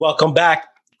Welcome back,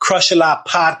 Crush a Lot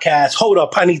podcast. Hold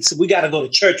up, we gotta go to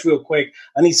church real quick.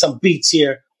 I need some beats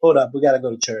here. Hold up, we gotta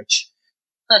go to church.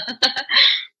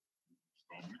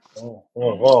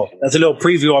 Oh. That's a little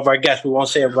preview of our guest. We won't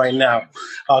say it right now.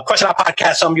 Crush a Lot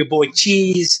podcast. I'm your boy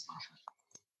Cheese.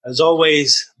 As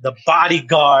always, the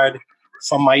bodyguard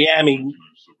from Miami,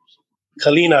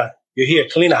 Kalina. You're here.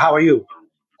 Kalina, how are you?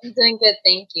 I'm doing good,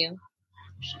 thank you.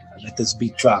 Let this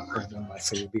beat drop. My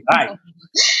favorite beat. All right.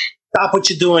 Stop what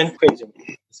you're doing. Crazy.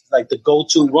 It's like the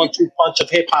go-to 1-2 punch of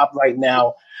hip-hop right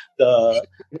now.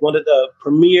 One of the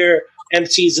premier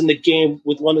MCs in the game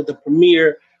with one of the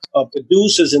premier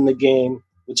producers in the game.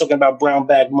 We're talking about Brown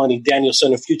Bag Money,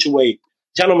 Daniel-san and Future Wave.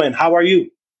 Gentlemen, how are you?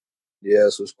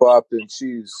 Yes, what's poppin'?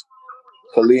 Cheese.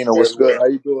 Kalina, what's good? How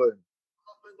you doing?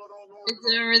 It's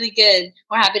doing really good.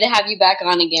 We're happy to have you back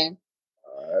on again.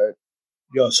 All right.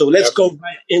 Yo, so let's go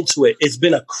right into it. It's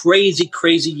been a crazy,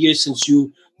 crazy year since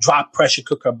you dropped Pressure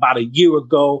Cooker about a year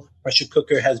ago. Pressure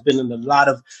Cooker has been in a lot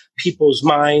of people's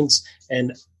minds,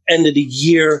 and end of the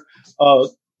year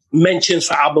mentions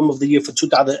for album of the year for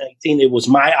 2018. It was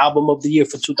my album of the year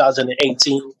for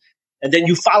 2018. And then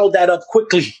you followed that up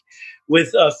quickly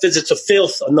with Physics of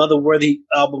Filth, another worthy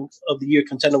album of the year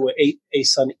contender with A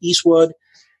Sun Eastwood.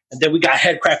 And then we got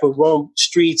Headcrack with Rome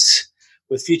Streets,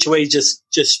 with Future Wave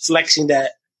just flexing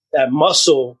that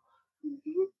muscle.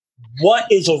 What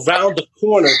is around the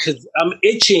corner? Because I'm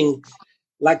itching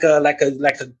like a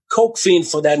coke fiend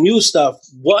for that new stuff.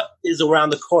 What is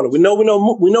around the corner? We know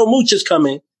Mooch is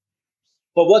coming,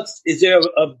 but is there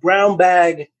a Brown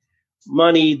Bag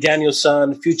Money,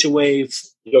 Daniel-san, Future Wave?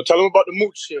 Yo, tell them about the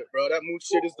Mooch shit, bro. That Mooch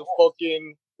shit is the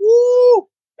fucking woo.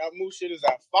 That Mooch shit is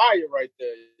at fire right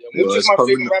there. Yo, Mooch is my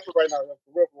favorite rapper right now. Like,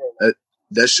 for real.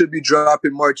 That should be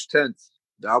dropping March 10th.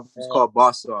 The album is called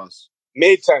Boss Sauce.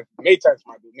 May 10th,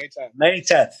 my dude. May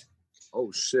 10th.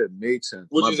 Oh shit, May 10th.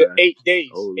 Which is 8 days.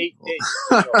 Oh, 8 days.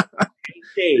 Yo, 8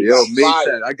 days. Yo, May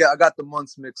 10th. I got the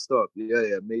months mixed up.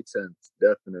 Yeah, May 10th,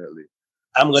 definitely.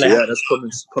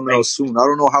 That's coming out soon. I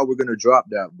don't know how we're gonna drop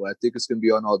that, but I think it's gonna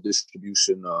be on all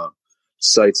distribution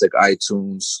sites like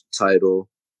iTunes, Tidal,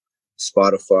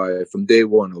 Spotify. From day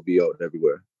one, it'll be out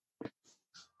everywhere.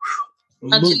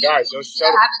 Having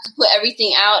to put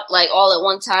everything out like all at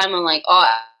one time on like all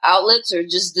outlets, or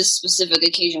just this specific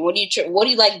occasion? What do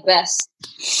you like best?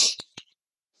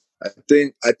 I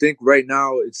think right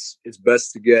now it's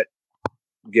best to get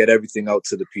everything out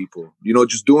to the people. You know,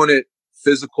 just doing it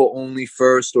physical only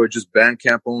first or just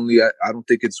Bandcamp only. I don't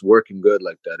think it's working good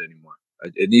like that anymore.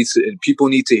 People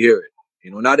need to hear it.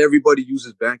 You know, not everybody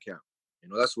uses Bandcamp. You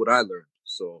know, that's what I learned.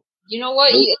 So. You know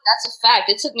what? That's a fact.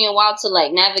 It took me a while to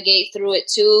like navigate through it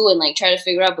too, and like try to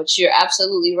figure out. But you're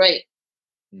absolutely right.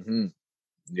 Mm-hmm.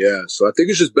 Yeah. So I think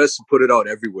it's just best to put it out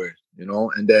everywhere, you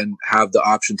know, and then have the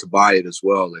option to buy it as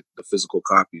well, like the physical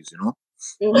copies, you know.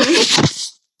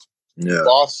 Mm-hmm. Yeah.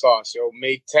 Boss Sauce, yo,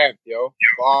 May 10th, yo.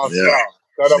 Boss Sauce.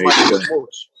 Shout out my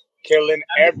Mooch. Killing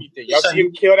everything. Y'all see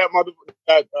him kill that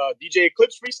DJ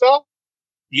Eclipse freestyle?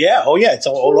 Yeah. Oh yeah. It's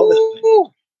all over the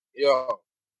place. Yo.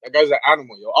 That guy's an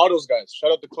animal, yo. All those guys.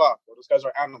 Shout out the Cloth. Yo. Those guys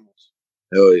are animals.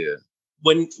 Hell yeah.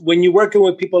 When you're working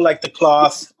with people like the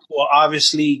Cloth, who are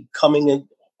obviously coming and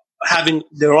having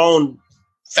their own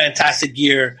fantastic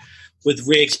year with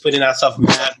Riggs putting out stuff,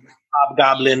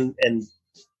 Hobgoblin, and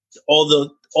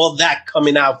all that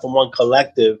coming out from one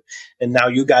collective, and now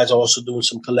you guys are also doing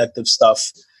some collective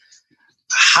stuff.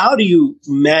 How do you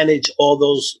manage all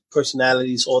those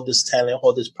personalities, all this talent,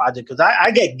 all this project? Because I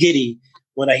get giddy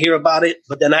when I hear about it,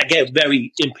 but then I get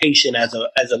very impatient as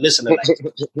a listener.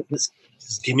 Like,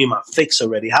 just give me my fix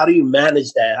already. How do you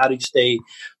manage that? How do you stay?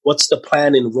 What's the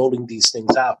plan in rolling these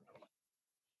things out?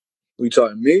 Who you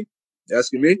talking, me? You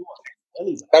asking me?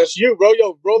 That's you, bro.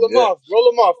 Yo, roll them off.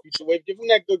 Roll them off, Future Wave. Give them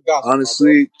that good gospel.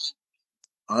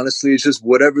 Honestly, it's just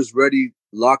whatever's ready,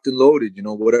 locked and loaded. You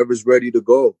know, whatever's ready to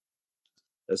go.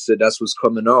 That's it. That's what's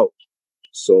coming out.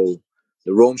 So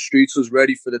the Rome Streets was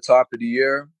ready for the top of the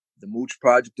year. The Mooch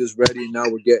project is ready, and now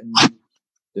we're getting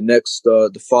the next,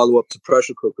 the follow-up to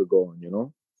Pressure Cooker going, you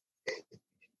know?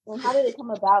 And how did it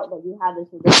come about that you had this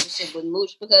relationship with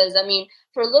Mooch? Because, I mean,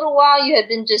 for a little while, you had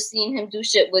been just seeing him do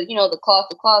shit with, you know, the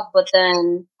Cloth, but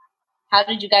then how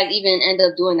did you guys even end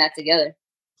up doing that together?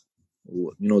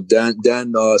 You know, Dan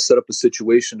set up a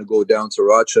situation to go down to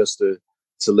Rochester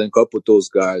to link up with those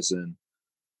guys, and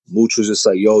Mooch was just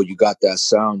like, yo, you got that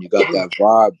sound, you got that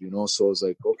vibe, you know? So I was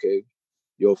like, okay.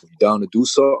 Yo, if you're down to do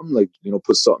something, like, you know,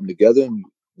 put something together, and,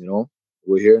 you know,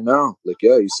 we're here now. Like,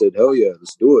 yeah, he said, hell yeah,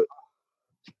 let's do it.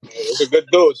 Those are good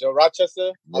dudes, yo.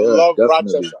 Rochester, I love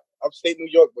definitely. Rochester. Upstate New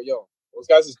York, but yo, those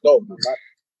guys is dope.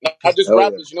 Not just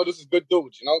rappers, you know, this is good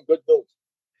dudes, you know, good dudes.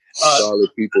 Solid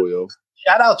people, yo.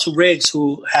 Shout out to Riggs,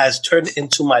 who has turned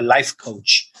into my life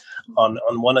coach on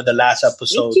one of the last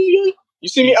episodes. You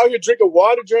see me out here drinking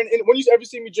water when you ever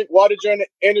see me drink water during the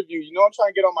interview, you know I'm trying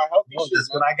to get on my healthy shit.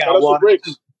 That's when I got water.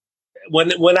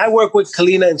 When I work with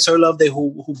Kalina and Sir Love,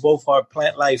 who both are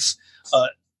plant life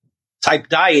type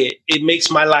diet, it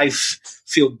makes my life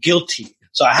feel guilty.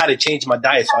 So I had to change my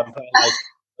diet. So I'm plant life.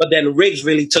 But then Riggs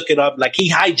really took it up. Like,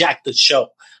 he hijacked the show.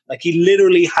 Like, he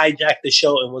literally hijacked the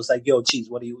show and was like, "Yo, Cheese,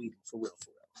 what are you eating? For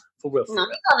real. No,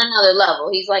 he's on another level.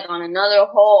 He's like on another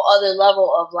whole other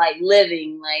level of like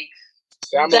living, like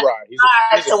samurai. He's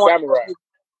a samurai.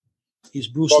 He's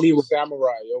Bruce Lee.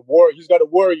 Samurai, a warrior. He's got a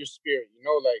warrior spirit. You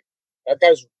know, like that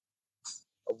guy's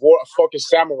a fucking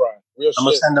samurai. Real I'm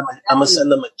gonna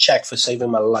send him a check for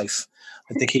saving my life.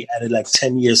 I think he added like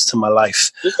 10 years to my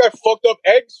life. This guy fucked up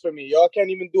eggs for me. Y'all can't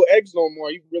even do eggs no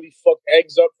more. You really fucked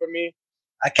eggs up for me.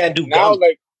 I can't do now, gum.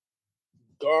 Like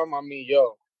gum. I mean,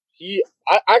 yo.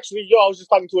 I was just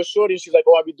talking to a shorty and she's like,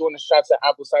 "Oh, I be doing the shots of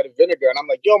apple cider vinegar," and I'm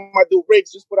like, "Yo, my dude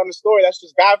Riggs just put on the story. That's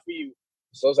just bad for you."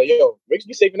 So I was like, "Yo, Riggs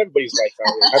be saving everybody's life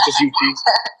out here, not just you,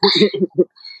 Keith."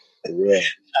 Yeah.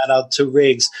 Shout out to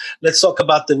Riggs. Let's talk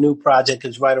about the new project.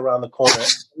 It's right around the corner.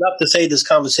 Enough to say this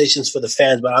conversation's for the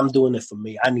fans, but I'm doing it for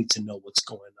me. I need to know what's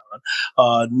going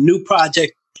on. New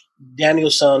project,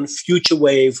 Daniel-san, Future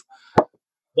Wave.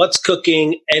 What's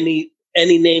cooking?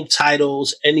 Any name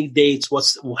titles, any dates,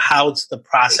 how's the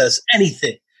process,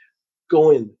 anything.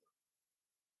 Go in.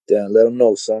 Damn, let them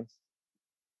know, son.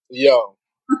 Yo. All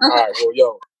right, well,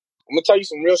 yo. I'm gonna tell you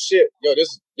some real shit. Yo,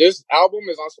 this album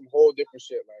is on some whole different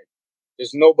shit. Like,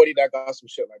 there's nobody that got some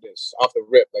shit like this off the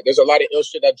rip. Like, there's a lot of ill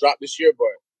shit that dropped this year, but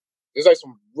there's like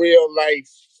some real life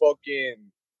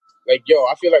fucking, like, yo,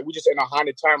 I feel like we just in a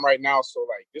haunted time right now. So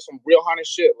like, there's some real haunted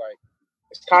shit. Like,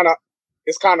 it's kind of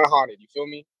haunted. You feel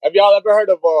me? Have y'all ever heard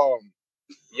of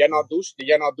Yenaldushi? The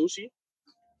Yenaldushi?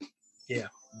 Yeah.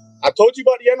 I told you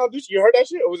about the Yenaldushi. You heard that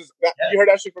shit? Or you heard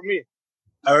that shit from me?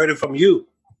 I heard it from you.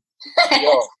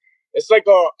 Yo, it's like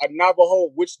a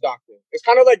Navajo witch doctor. It's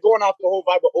kind of like going off the whole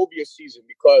vibe of Obia season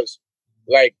because,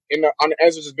 like, on the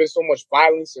ends there's been so much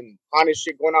violence and haunted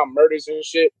shit going on, murders and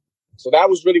shit. So that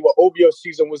was really what Obia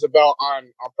season was about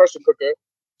on Pressure Cooker.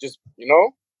 Just, you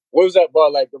know, what was that bar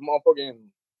like? The motherfucking,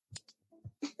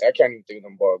 I can't even think of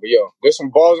them bars, but yo, there's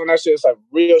some bars on that shit. It's like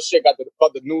real shit. Got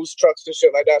the news trucks and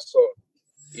shit like that. So,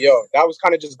 yo, that was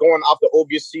kind of just going off the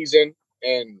Obia season.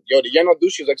 And yo, the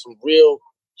Yenaldushi is like some real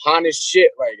haunted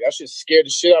shit. Like, that shit scared the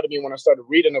shit out of me when I started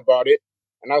reading about it.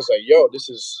 And I was like, yo, this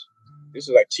is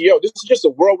like, yo, this is just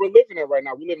the world we're living in right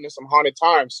now. We're living in some haunted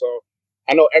times. So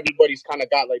I know everybody's kind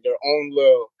of got like their own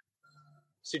little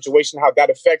situation, how that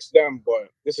affects them. But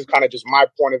this is kind of just my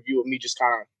point of view of me just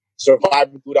kind of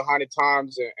surviving through the haunted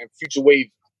times and Future Wave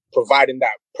providing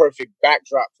that perfect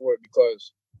backdrop for it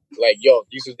because, like, yo,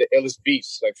 these are the illest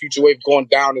beats. Like, Future Wave going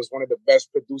down is one of the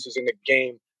best producers in the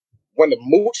game. When the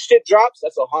Mooch shit drops,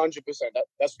 that's 100%.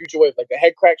 That's Future Wave. Like, the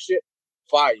head crack shit,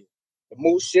 fire. The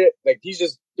Mooch shit, like, he's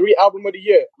just 3 albums of the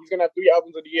year. He's gonna have 3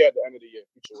 albums of the year at the end of the year,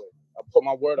 Future Wave. I'll put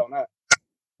my word on that.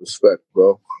 Respect,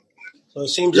 bro. So it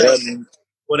seems like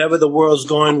whatever the world's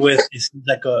going with, it seems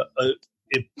like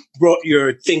it brought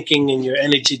your thinking and your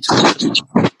energy to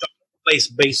a place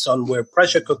based on where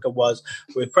Pressure Cooker was.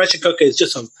 Where Pressure Cooker is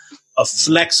just a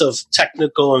flex of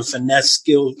technical and finesse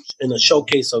skill in a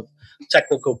showcase of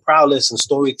technical prowess and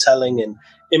storytelling and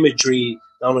imagery,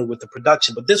 not only with the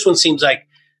production, but this one seems like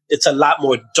it's a lot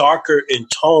more darker in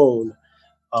tone,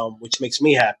 which makes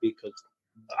me happy because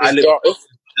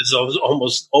it's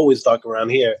almost always dark around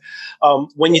here.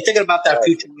 When you're thinking about that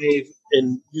Future Wave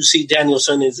and you see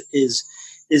Daniel-san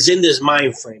is in this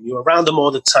mind frame, you're around him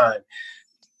all the time.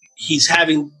 He's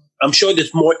having, I'm sure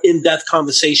there's more in-depth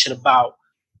conversation about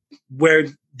where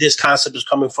this concept is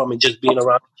coming from and just being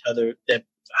around each other.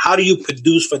 How do you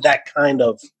produce for that kind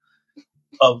of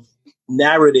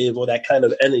narrative or that kind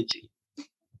of energy?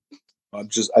 I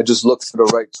just look for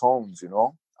the right tones, you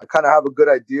know. I kind of have a good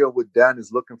idea of what Dan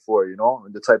is looking for, you know,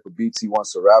 and the type of beats he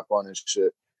wants to rap on and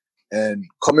shit. And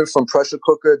coming from Pressure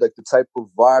Cooker, like the type of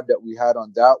vibe that we had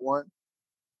on that one,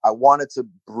 I wanted to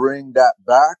bring that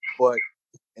back, but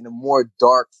in a more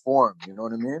dark form, you know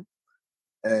what I mean?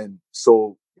 And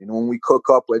so, you know, when we cook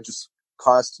up, we're just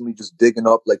constantly just digging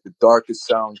up like the darkest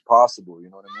sounds possible, you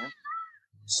know what I mean?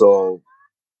 So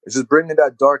it's just bringing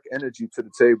that dark energy to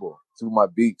the table through my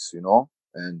beats, you know?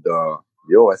 And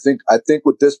yo, I think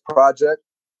with this project,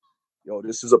 yo,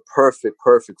 this is a perfect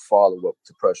follow-up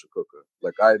to Pressure Cooker.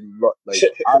 Like I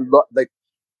love like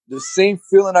the same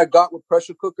feeling I got with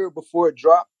Pressure Cooker before it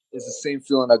dropped is the same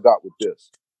feeling I got with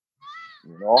this.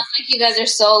 You know, like you guys are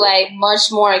so like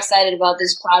much more excited about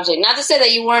this project. Not to say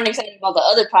that you weren't excited about the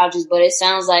other projects, but it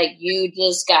sounds like you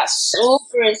just got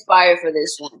super inspired for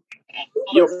this one.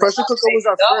 Yo, Pressure Cooker was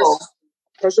our first.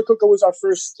 Pressure Cooker was our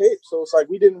first tape, so it's like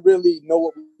we didn't really know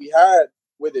what we had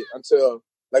with it until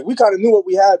like we kind of knew what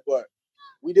we had, but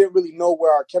we didn't really know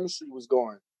where our chemistry was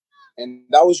going. And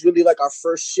that was really like our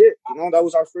first shit, you know. That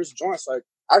was our first joints. Like,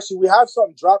 actually, we have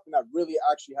something dropping that really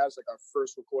actually has like our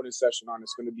first recording session on.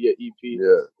 It's going to be an EP,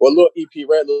 or a little EP,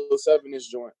 right? Little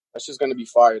 7-inch joint. That's just going to be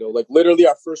fire though. Like literally,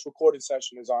 our first recording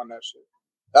session is on that shit.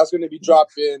 That's going to be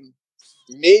dropping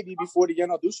maybe before the Yen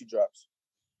Dushi drops.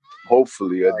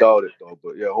 Hopefully, I doubt it though,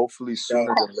 but yeah, hopefully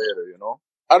sooner than later, you know.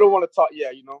 I don't want to talk.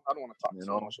 Yeah, you know, I don't want to talk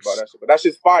too much about that shit. But that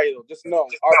shit's fire though. Just know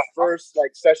our first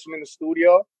like session in the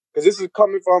studio. Because this is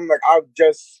coming from, like, I've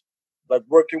just, like,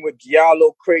 working with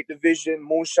Giallo, Crate Division,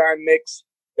 Moonshine Mix.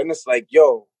 Then it's like,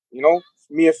 yo, you know,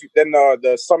 then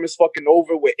the summer's fucking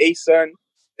over with ASUN.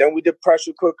 Then we did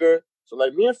Pressure Cooker. So,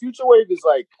 like, me and Future Wave is,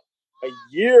 like, a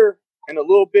year and a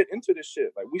little bit into this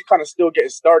shit. Like, we kind of still getting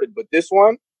started. But this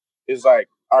one is, like,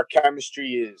 our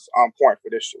chemistry is on point for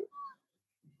this shit.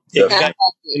 Yeah, you got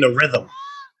in a rhythm.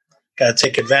 Got to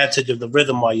take advantage of the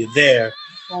rhythm while you're there.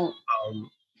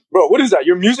 Bro, what is that?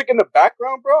 Your music in the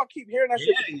background, bro? I keep hearing that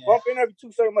shit bumping every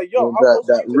 2 seconds. I'm like, yo,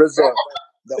 that RZA,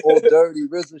 the old dirty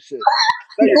RZA shit.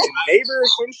 Like your neighbor or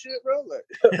some shit, bro? Like,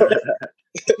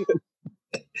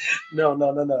 no.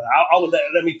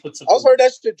 Let me put some. I also heard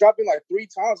that shit dropping like 3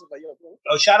 times. I'm like, yo, bro.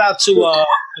 Oh, shout out to the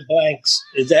Blanks.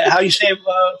 Is that how you say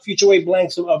Future Wave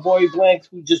Blanks? Boy Blanks,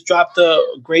 who just dropped a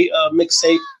great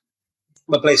mixtape.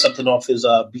 I'm going to play something off his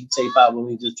beat tape album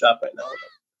he just dropped right now.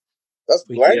 That's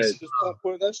Blanks? Just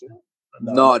put that shit?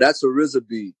 No, that's a RZA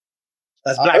beat.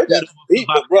 That's Black Widow. Beat,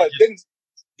 but bro, it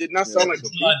did not sound like a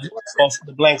beat. Off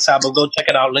the Blanks album. Go check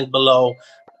it out. Link below.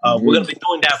 We're going to be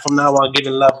doing that from now on,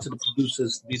 giving love to the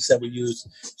producers, beats that we use.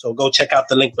 So go check out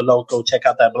the link below. Go check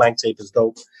out that Blank tape. It's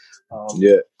dope.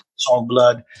 Song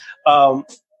Blood.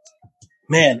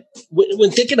 Man,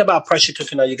 when thinking about Pressure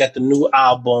Cooker now, you got the new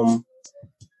album.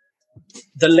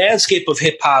 The landscape of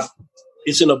hip hop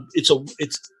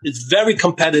it's very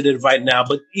competitive right now.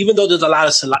 But even though there's a lot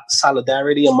of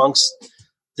solidarity amongst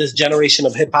this generation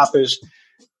of hip hoppers,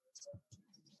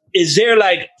 is there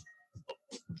like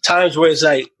times where it's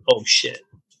like, oh shit,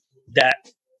 that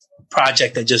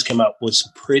project that just came out was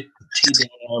pretty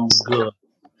damn good,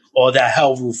 or that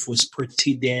Hell Roof was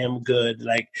pretty damn good?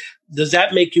 Like, does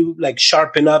that make you like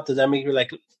sharpen up? Does that make you like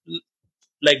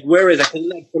where is it?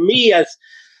 Like for me, as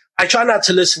I try not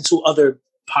to listen to other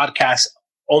podcasts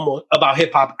almost about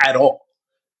hip hop at all.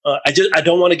 I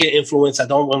don't want to get influenced. I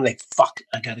don't want to like, fuck,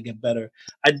 I got to get better.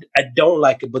 I don't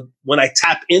like it. But when I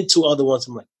tap into other ones,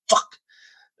 I'm like, fuck,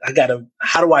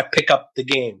 how do I pick up the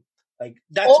game? Like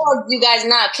that's. Or do you guys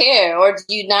not care? Or do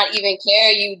you not even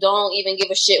care? You don't even give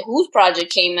a shit whose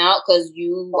project came out because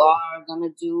you are going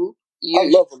to do I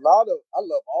love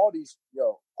all these,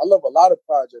 I love a lot of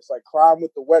projects. Like Crime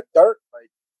with the Wet Dirt. Like,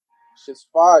 shit's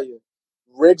fire.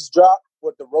 Riggs drop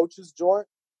with the Roaches joint.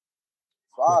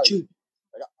 Fire.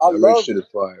 Like, I love shit is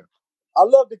fire. I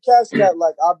love the cats that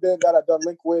like I've done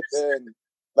link with, and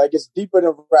like it's deeper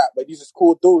than rap. Like these are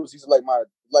cool dudes. These are like my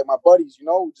buddies, you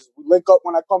know. Just we link up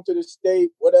when I come to the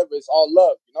state, whatever. It's all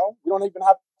love, you know. We don't even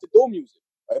have to do music.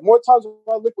 Like more times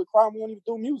when I link with Crime, we don't even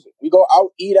do music. We go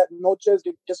out, eat at Noches,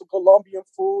 get some Colombian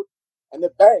food, and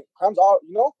then bang. Crime's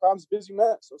a busy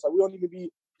man. So it's like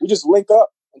we just link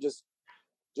up and just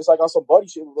like on some buddy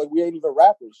shit. Like we ain't even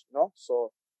rappers, you know.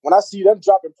 So when I see them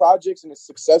dropping projects and it's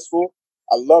successful,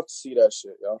 I love to see that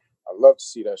shit, yo. I love to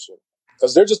see that shit.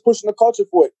 Because they're just pushing the culture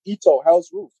for it. Ito, Hell's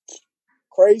Roof.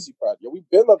 Crazy project. We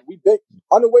been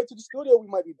on the way to the studio, we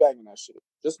might be banging that shit.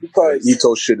 Just because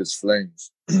Ito shit is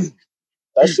flames.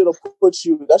 that shit'll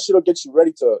get you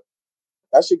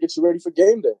ready for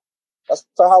game day. That's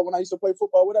how when I used to play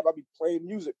football, whatever, I'd be playing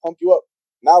music, pump you up.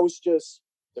 Now it's just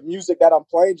the music that I'm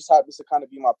playing just happens to kind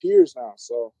of be my peers now.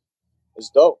 So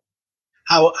it's dope.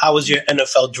 How was your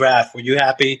NFL draft? Were you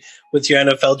happy with your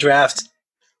NFL draft?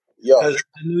 Yo, as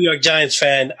a New York Giants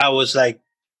fan, I was like,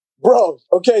 bro,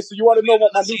 okay, so you want to know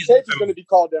what my new tape is going to be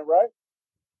called then, right?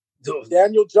 Dude.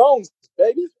 Daniel Jones,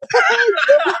 baby.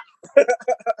 You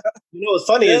know what's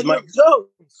funny is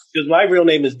because my real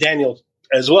name is Daniel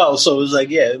as well. So it was like,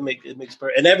 yeah, it makes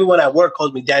and everyone at work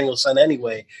calls me Daniel's son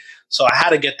anyway. So I had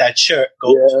to get that shirt.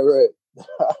 Go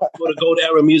to Gold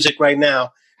Era Music right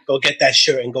now. Go get that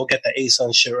shirt and go get the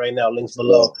ASUN shirt right now. Links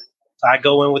below. So I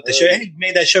go in with the shirt. Hey, you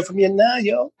made that shirt for me, and now,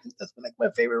 yo, that's like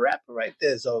my favorite rapper right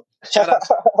there. So shout out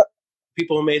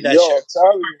People who made that Yo, shirt I'm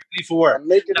telling you, perfectly for work. I'm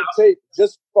making a tape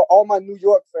just for all my New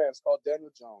York fans called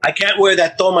Daniel Jones. I can't wear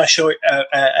that Toma shirt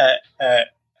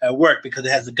at work because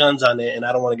it has the guns on it, and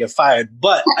I don't want to get fired.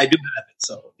 But I do have it,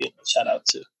 so shout out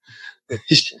to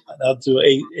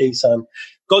A-Sun.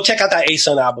 Go check out that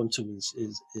A-Sun album too.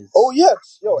 Oh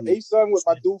yes, yo, A-Sun with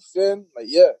my dude Finn. Like,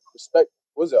 yeah, respect.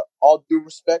 What's it? All due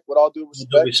respect. With all due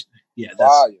respect. Yeah,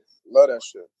 fire. Love that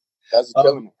shit. That's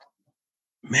killing me.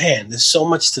 Man, there's so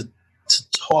much to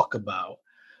talk about.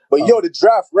 But yo, the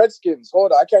draft, Redskins.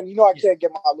 Hold on, I can't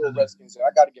get my little Redskins in. I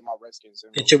got to get my Redskins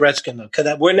in. Get your Redskins in,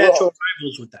 because we're natural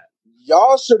rivals with that.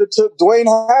 Y'all should have took Dwayne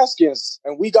Haskins,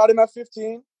 and we got him at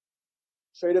 15.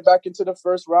 Traded back into the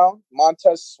first round.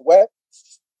 Montez Sweat,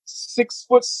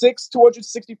 6'6",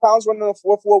 260 pounds, running a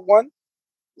 4.41.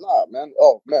 Nah, man.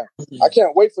 Oh man, I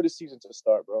can't wait for the season to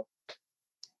start, bro.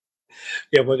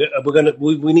 Yeah,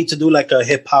 we need to do like a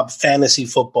hip hop fantasy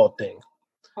football thing.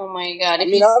 Oh my God! I don't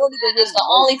even. That's the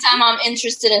only time I'm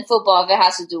interested in football. If it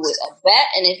has to do with a bet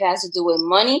and if it has to do with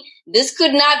money, this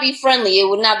could not be friendly. It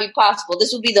would not be possible.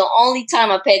 This would be the only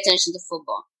time I pay attention to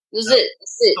football. That's it.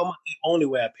 That's the only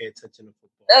way I pay attention to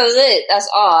football. That was it. That's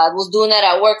all. I was doing that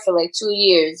at work for like 2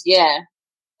 years. Yeah,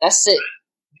 that's it.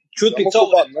 Truth be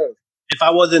told, if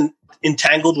I wasn't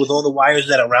entangled with all the wires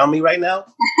that are around me right now,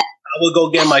 I would go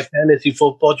get my fantasy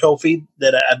football trophy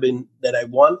that I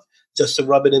won just to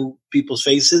rub it in people's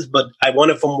faces. But I won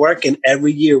it from work, and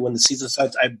every year when the season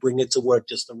starts, I bring it to work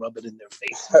just to rub it in their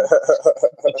face.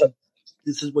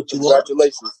 This is what you want.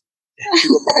 Congratulations.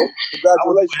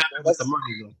 Congratulations. That's the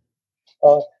money,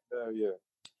 though. Yeah.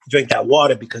 Drink that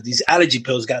water because these allergy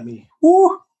pills got me.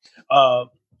 Woo.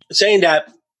 Saying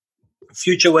that,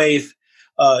 Future Wave,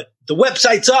 the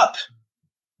website's up.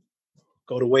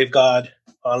 Go to WaveGod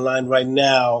online right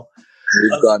now.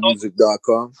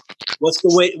 WaveGodMusic.com. What's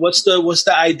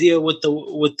the idea with the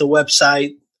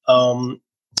website?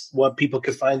 What people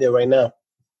can find there right now?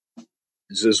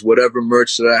 It's just whatever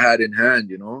merch that I had in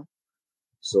hand,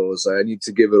 So it's like I need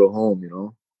to give it a home,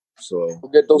 So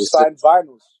we'll get those signed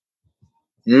vinyls.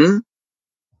 We'll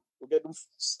get them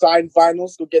signed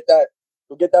vinyls. We'll get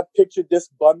that picture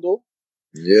disc bundle.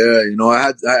 Yeah,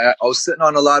 I was sitting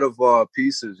on a lot of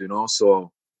pieces,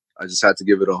 so I just had to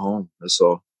give it a home. That's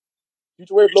all.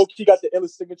 Future Wave low-key got the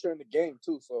illest signature in the game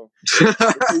too, so you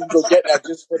go get that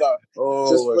just for the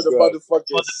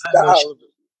motherfucking style.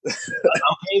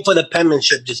 I'm paying for the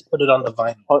penmanship. Just put it on the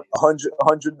vinyl.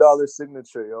 $100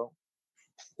 signature, yo.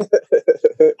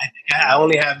 I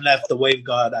only have left the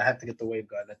WaveGod. I have to get the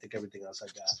WaveGod. I think everything else I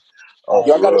got.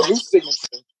 Yo, I got a new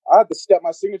signature. I have to step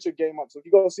my signature game up. So if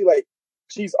you go see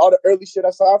all the early shit I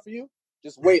saw for you,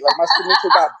 just wait. Like my signature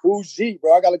got bougie,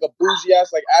 bro. I got like a bougie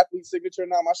ass athlete signature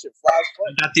now. My shit flies.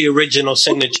 I got the original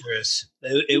signatures.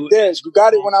 You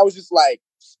got it when I was just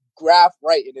graph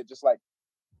writing it, just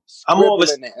I'm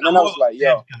always in it. And then I was like,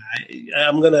 yo,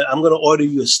 I'm gonna order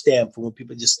you a stamp for when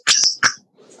people just.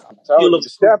 I'm telling you, the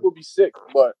stamp will be sick,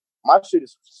 but my shit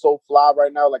is so fly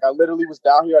right now. Like I literally was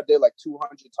down here. I did 200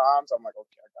 times. I'm like,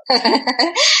 okay, I got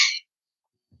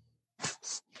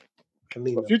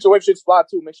it. But Future Wave shit's fly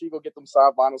too. Make sure you go get them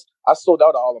signed vinyls. I sold out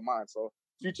of all of mine. So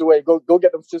Future Wave, go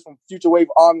get them shits from Future Wave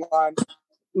online.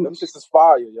 Them shits is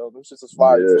fire, yo. Them shits is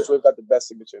fire. Yeah. Future Wave got the best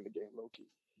signature in the game, low key.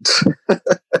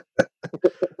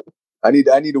 I need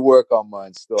to work on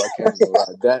mine still. I can't go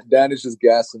lie. Dan is just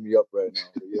gassing me up right now.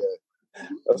 But yeah.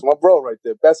 That's my bro right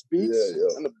there. Best beats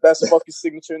and the best fucking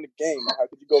signature in the game. How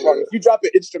could you go wrong? If you drop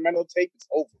an instrumental tape, it's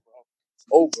over, bro. It's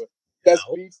over. Best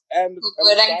beats and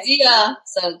good idea.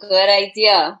 So good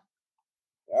idea.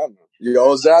 Yeah, man. I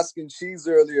was asking Cheese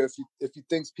earlier if he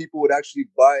thinks people would actually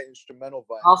buy instrumental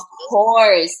vinyl. Of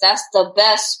course, that's the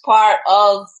best part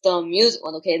of the music.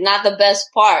 Well, okay, not the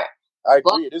best part. I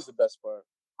agree, it is the best part.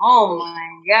 Oh my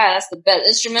God, that's the best.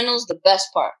 Instrumentals, the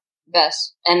best part.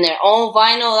 Best. And their own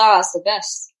vinyl, that's the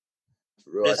best.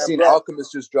 I seen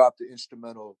Alchemist just dropped the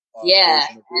instrumental. Yeah,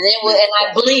 and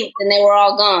I blinked and they were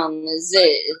all gone. Is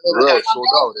it? Really? Sold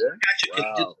out, yeah?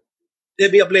 Wow.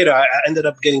 It'll be up later. I ended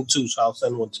up getting 2, so I'll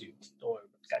send one to you. Don't worry.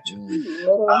 Got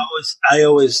you. I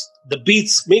always, the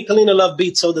beats, me and Kalina love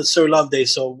beats, so does Sir Love Day.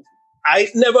 So I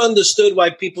never understood why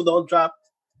people don't drop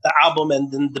the album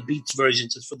and then the beats version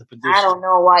just for the producer. I don't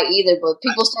know why either, but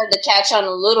people started to catch on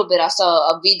a little bit. I saw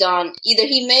a V-Don, either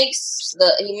he makes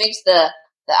the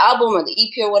album or the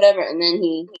EP or whatever, and then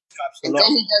he does the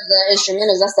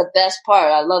instrumentals. That's the best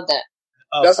part. I love that.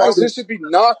 That's how this should be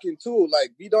knocking too.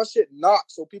 Like V-Don shit knock,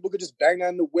 so people could just bang that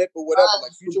in the whip or whatever.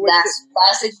 Future Wave.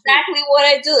 That's exactly what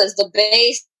I do. Is the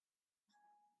bass.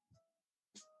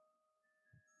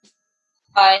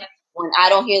 When I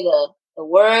don't hear the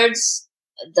words,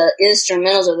 the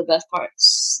instrumentals are the best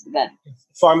parts.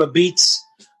 Farmer Beats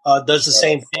does the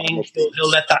same thing. He'll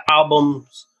let the album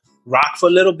rock for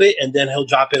a little bit, and then he'll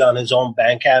drop it on his own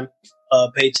Bandcamp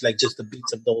page, like just the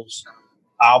beats of those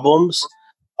albums.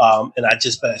 And I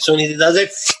just, as soon as he does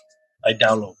it, I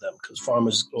download them because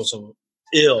Farmer's also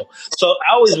ill. So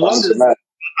I always wondered.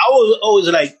 I was always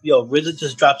like, yo, RZA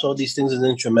just drops all these things as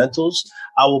instrumentals.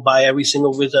 I will buy every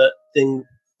single RZA thing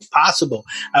possible.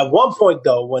 At one point,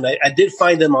 though, when I did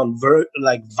find them on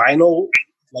vinyl,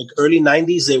 like early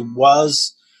 90s, there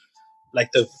was like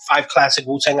the 5 classic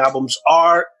Wu-Tang albums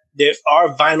there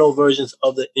are vinyl versions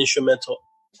of the instrumental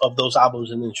of those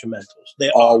albums and instrumentals.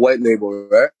 They are white label,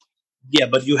 right? Yeah,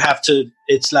 but you have to,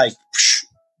 it's like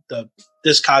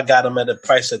this car got them at a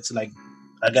price that's like,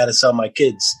 I got to sell my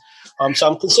kids. So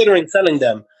I'm considering selling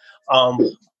them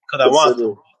because I want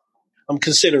them. I'm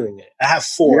considering it. I have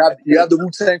 4. You have the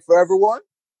Wu-Tang Forever one?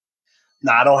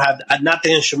 No, I don't have not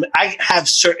the instrument. I have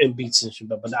certain beats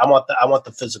instrument, but I want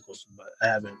the physicals. But I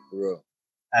haven't.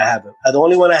 I haven't. The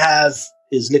only one I have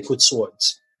is Liquid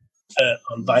Swords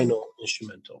on vinyl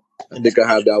instrumental. I think I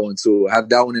have that one too. I have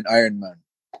that one in Iron Man.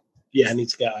 Yeah, I need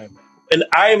to get Iron Man. And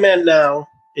Iron Man now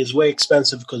is way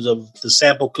expensive because of the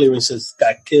sample clearances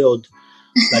got killed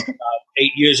like about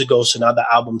 8 years ago. So now the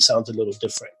album sounds a little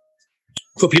different.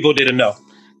 For people who didn't know,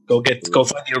 go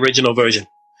find the original version.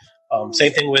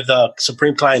 Same thing with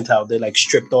Supreme Clientele. They like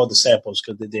stripped all the samples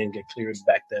because they didn't get cleared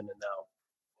back then, and now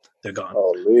they're gone.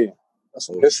 Oh, Lee, that's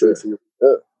some history for you.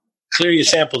 Yeah. Clear your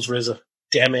samples, RZA.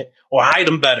 Damn it, or hide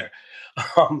them better.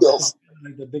 That's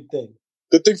like the big thing.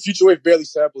 Good thing Future Wave barely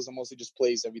samples and mostly just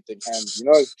plays everything hand. You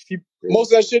know,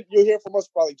 most of that shit you'll hear from us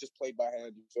probably just played by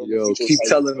hand. Yo, keep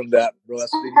telling them that, bro.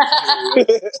 That's what they need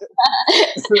to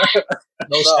hear.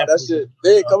 No, that shit.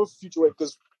 They ain't coming for Future Wave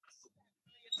because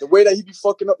the way that he be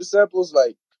fucking up the samples,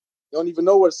 like, you don't even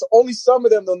know where it's... Only some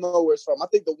of them don't know where it's from. I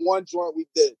think the one joint we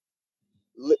did,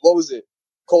 what was it?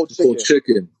 Cold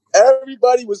Chicken.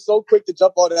 Everybody was so quick to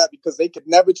jump on that because they could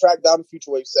never track down a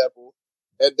Future Wave sample.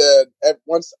 And then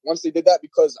once they did that,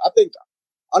 because I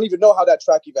don't even know how that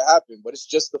track even happened, but it's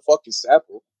just the fucking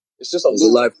sample. It's just a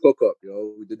live hookup,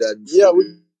 yo. We did that.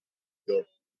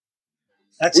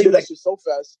 That seemed like shit so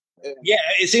fast. Yeah,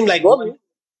 it seemed like it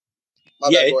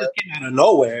just came out of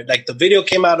nowhere. Like the video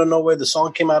came out of nowhere, the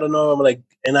song came out of nowhere. I'm like,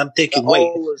 and I'm thinking, wait,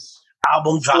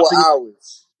 album dropping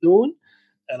soon,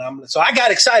 and so I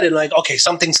got excited, like, okay,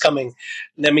 something's coming.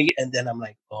 And then I'm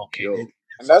like, okay.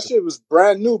 And that shit was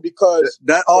brand new because...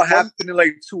 That all happened in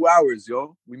like 2 hours,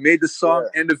 yo. We made the song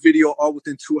and the video all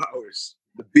within 2 hours.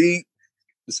 The beat,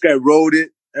 this guy wrote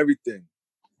it, everything.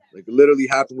 Like, it literally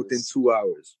happened within 2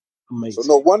 hours. Amazing. So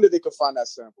no wonder they could find that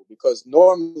sample because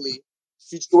normally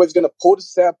Future Wave's going to pull the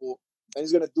sample and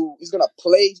he's going to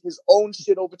play his own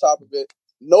shit over top of it.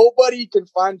 Nobody can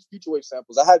find Future Wave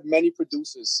samples. I had many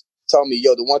producers tell me,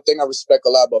 yo, the one thing I respect a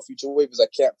lot about Future Wave is I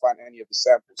can't find any of the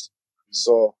samples.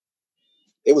 So...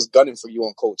 it was gunning for you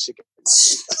on Cold Chicken.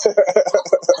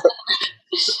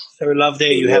 Sir Love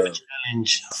Day, you have a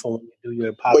challenge for when you do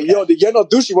your podcast. But yo, the Yeno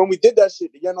Dushi, when we did that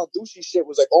shit, the Yeno Dushi shit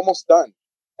was like almost done.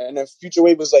 And then Future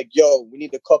Wave was like, yo, we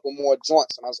need a couple more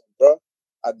joints. And I was like, bro,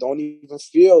 I don't even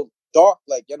feel dark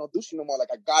like Yeno Dushi no more.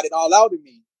 Like I got it all out of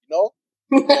me, you know?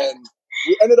 And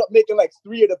we ended up making like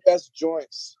 3 of the best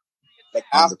joints, like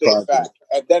after the fact.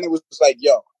 And then it was like,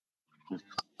 yo,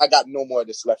 I got no more of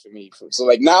this left in me. So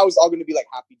like now it's all gonna be like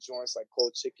happy joints, like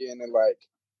Cold Chicken, and like,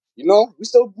 you know,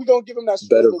 we gonna give him that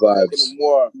better vibes.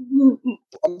 More,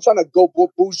 I'm trying to go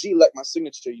bougie like my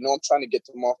signature. You know, I'm trying to get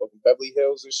to motherfucking Beverly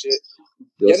Hills and shit.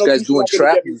 Yo, this guy's doing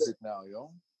trap music now, yo.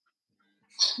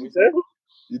 What you said?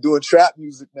 You're doing trap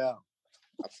music now.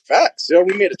 Facts, yo.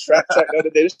 We made a trap track the other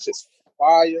day. This shit's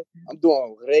fire. I'm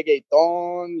doing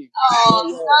reggaeton. Oh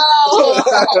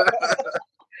no.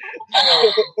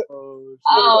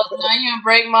 Oh, now you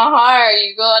break my heart.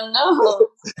 You gonna know.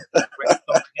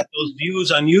 Don't get those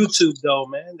views on YouTube, though,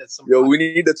 man. That's some we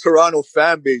need the Toronto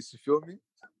fan base. You feel me?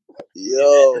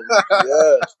 Yo,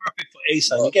 yeah. That's perfect for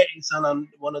A-Sun. You get A-Sun on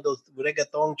one of those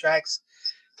reggaeton tracks.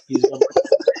 He's gonna,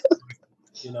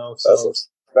 you know, so that's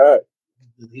a fact.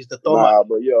 He's the Toma. Nah,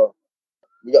 but yo,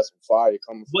 we got some fire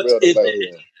coming.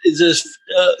 Is this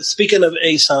speaking of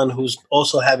A-Sun, who's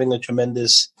also having a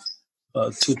tremendous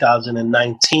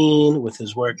 2019 with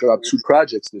his work. Got 2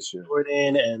 projects this year.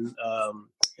 Jordan and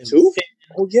 2?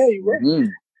 Oh yeah, you're right. Mm-hmm.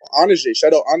 Anaje,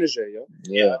 shout out Anaje, yo.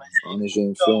 Yeah, Anaje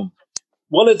and film.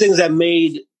 One of the things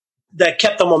that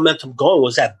kept the momentum going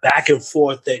was that back and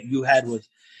forth that you had with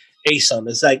A-Sun.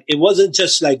 It's like it wasn't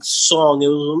just like song.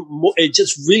 It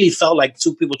just really felt like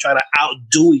 2 people trying to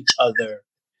outdo each other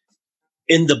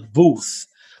in the booth.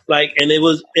 Like, and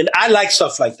I like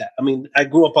stuff like that. I mean, I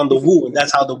grew up on the Wu, and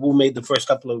that's how the Wu made the first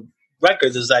couple of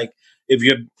records. Is like, if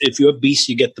you're a beast,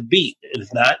 you get the beat.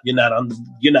 If not, you're not on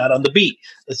the beat.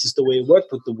 That's just the way it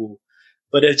worked with the Wu.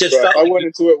 But it just felt I went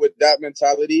into it with that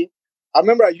mentality. I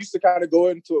remember I used to kind of go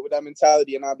into it with that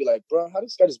mentality, and I'd be like, bro, how does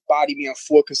this guy just body me on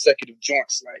 4 consecutive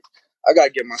joints? Like, I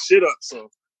gotta get my shit up. So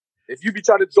if you be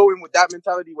trying to go in with that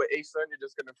mentality with A-Sun, you're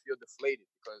just gonna feel deflated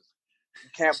because you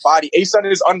can't body. A-Sun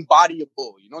is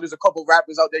unbodyable. You know, there's a couple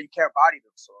rappers out there you can't body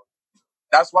them. So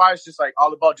that's why it's just like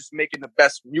all about just making the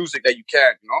best music that you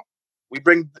can. You know, we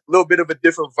bring a little bit of a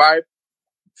different vibe.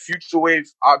 Future Wave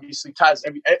obviously ties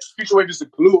Future Wave is the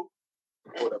glue.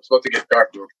 Hold up, it's about to get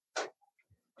dark, bro.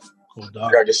 Cool,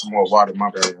 I gotta get some more water in my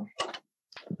belly.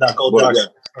 Not Gold Dark,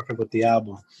 perfect with the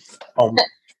album.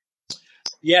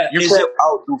 Yeah, you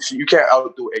can't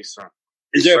outdo A-Sun.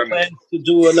 Is there a plan to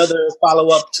do another follow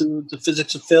up to the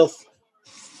Physics of Filth?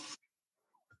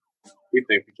 We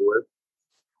think we do it.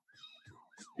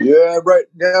 Yeah, right.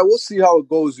 Yeah, we'll see how it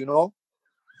goes. You know,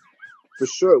 for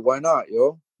sure. Why not,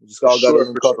 yo? We just gotta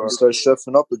link up and start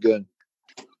chefing up again.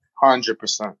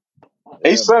 100%.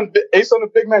 A-Sun, a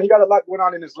big man. He got a lot going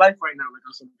on in his life right now, like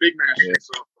on some big man shit.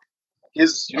 So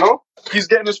he's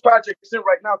getting his projects in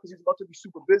right now because he's about to be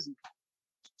super busy.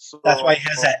 So that's why he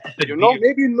has that epic beard.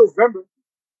 Maybe in November.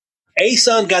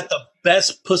 A-Sun got the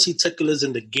best pussy ticklers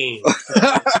in the game.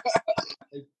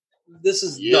 This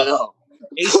is nuts.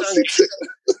 A-Sun.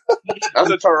 That's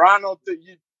a Toronto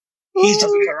thing. He's a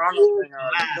Toronto thing.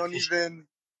 You don't even.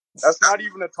 That's not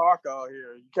even a talk out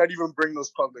here. You can't even bring those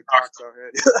public talks out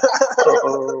here.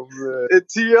 Oh man! In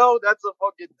TL, that's a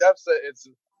fucking death sentence.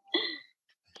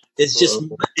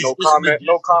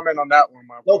 No comment on that one,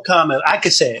 my No comment. I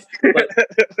could say it, but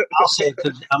I'll say it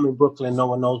because I'm in Brooklyn. No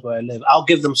one knows where I live. I'll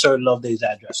give them Sir Love Day's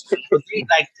address. But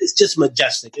it's just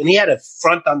majestic, and he had a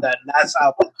front on that last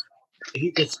album.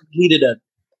 He just needed to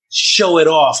show it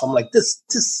off. I'm like, this.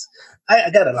 I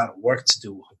got a lot of work to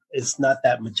do. It's not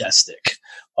that majestic.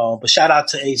 But shout out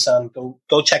to A-Sun.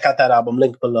 Go check out that album.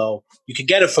 Link below. You can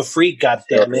get it for free.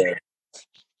 Goddamn it.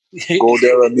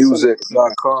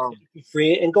 GolderaMusic.com.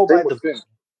 Free and go buy the thing.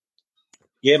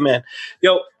 Yeah, man.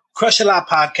 Yo, Crush a Lot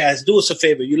Podcast. Do us a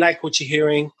favor. You like what you're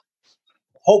hearing?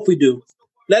 Hope we do.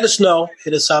 Let us know.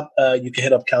 Hit us up. You can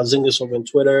hit up Calzingas over on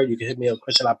Twitter. You can hit me on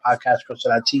Crush a Lot Podcast, Crush a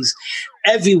Lot Cheese,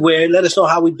 everywhere. Let us know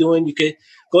how we're doing. You could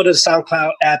go to the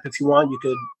SoundCloud app if you want. You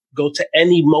could go to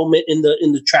any moment in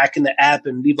the track in the app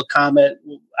and leave a comment.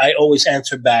 I always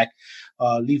answer back.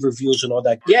 Leave reviews and all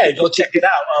that. Yeah, go check it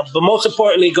out. But most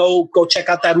importantly, go check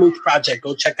out that Mooch project.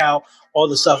 Go check out all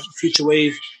the stuff, Future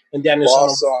Wave and Daniel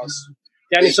Boss Sauce.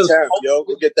 Daniel Sauce. Yo,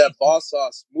 go get that Boss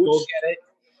Sauce. Mooch. Go get it.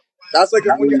 That's like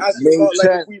when you're asking about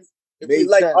like if we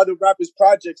like other rappers'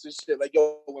 projects and shit. Like,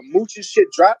 yo, when Mooch's shit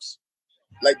drops,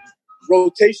 like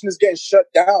rotation is getting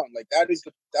shut down. Like that is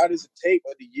the tape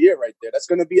of the year right there. That's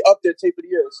gonna be up there, tape of the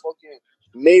year. It's fucking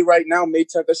May right now, May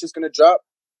 10th. That's just gonna drop.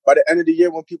 By the end of the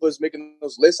year, when people is making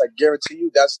those lists, I guarantee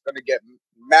you that's gonna get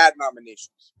mad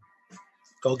nominations.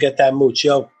 Go get that Mooch,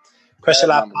 yo. Crush a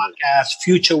Lot Podcast,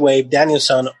 Future Wave, Daniel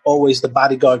Son, always the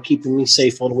bodyguard keeping me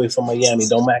safe all the way from Miami.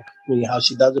 Don't ask me how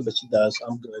she does it, but she does.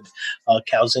 I'm good.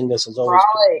 Calzingas is always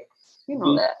right. You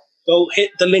know that. Go hit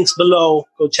the links below.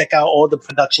 Go check out all the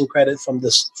production credit from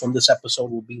this episode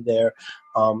will be there.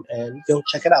 And go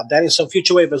check it out. Daniel Son,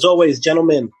 Future Wave, as always,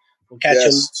 gentlemen. We'll catch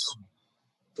you.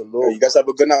 You guys have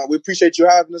a good night. We appreciate you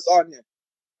having us on here.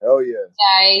 Hell yeah.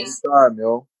 Guys. Anytime,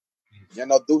 yo.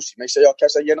 Yeno Douchey. Make sure y'all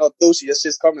catch that Yeno Douchey. That's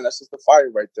just coming. That's just the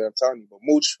fire right there. I'm telling you. But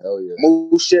Mooch. Hell yeah.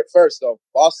 Mooch shit first, though.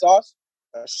 Boss Sauce.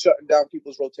 Shutting down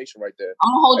people's rotation right there.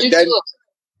 I'm going to hold you to it.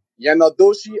 Yeno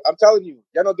Douchey. I'm telling you.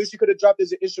 Yeno Douchey could have dropped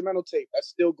as an instrumental tape. That's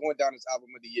still going down as album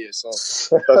of the year. So.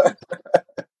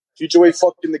 Future Wave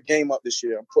fucking the game up this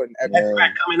year. I'm putting everything.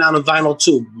 Track coming out on vinyl,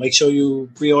 too. Make sure you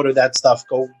pre-order that stuff.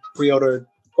 Go pre-order.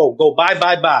 Go. Buy. You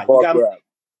got it.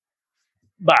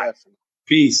 Bye.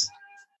 Peace.